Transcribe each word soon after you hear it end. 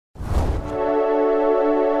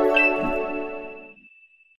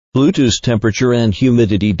Bluetooth temperature and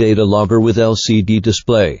humidity data logger with LCD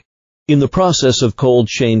display. In the process of cold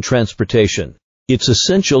chain transportation, it's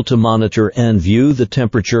essential to monitor and view the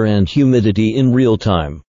temperature and humidity in real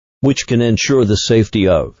time, which can ensure the safety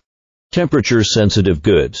of temperature-sensitive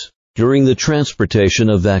goods during the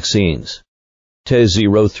transportation of vaccines.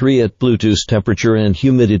 TE-B3 at Bluetooth temperature and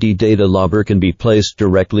humidity data logger can be placed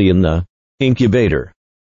directly in the incubator,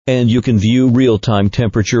 and you can view real-time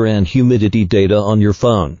temperature and humidity data on your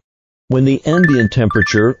phone. When the ambient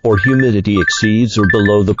temperature or humidity exceeds or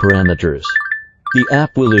below the parameters, the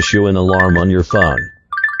app will issue an alarm on your phone.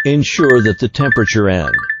 Ensure that the temperature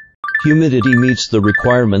and humidity meets the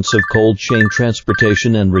requirements of cold chain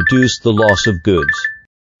transportation and reduce the loss of goods.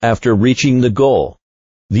 After reaching the goal,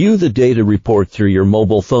 view the data report through your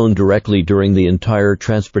mobile phone directly during the entire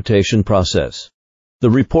transportation process. The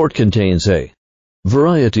report contains a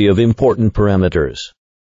variety of important parameters: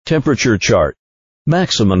 temperature chart,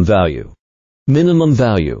 maximum value, minimum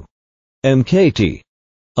value, MKT,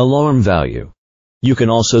 alarm value. You can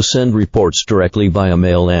also send reports directly via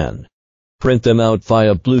mail and print them out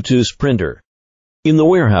via Bluetooth printer. In the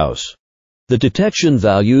warehouse, the detection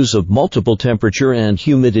values of multiple temperature and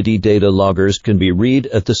humidity data loggers can be read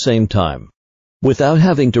at the same time, without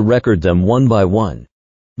having to record them one by one,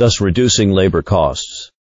 thus reducing labor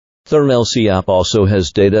costs. ThermalC app also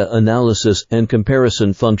has data analysis and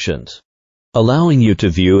comparison functions, allowing you to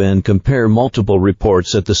view and compare multiple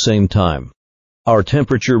reports at the same time. Our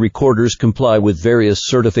temperature recorders comply with various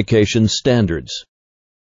certification standards.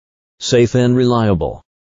 Safe and reliable.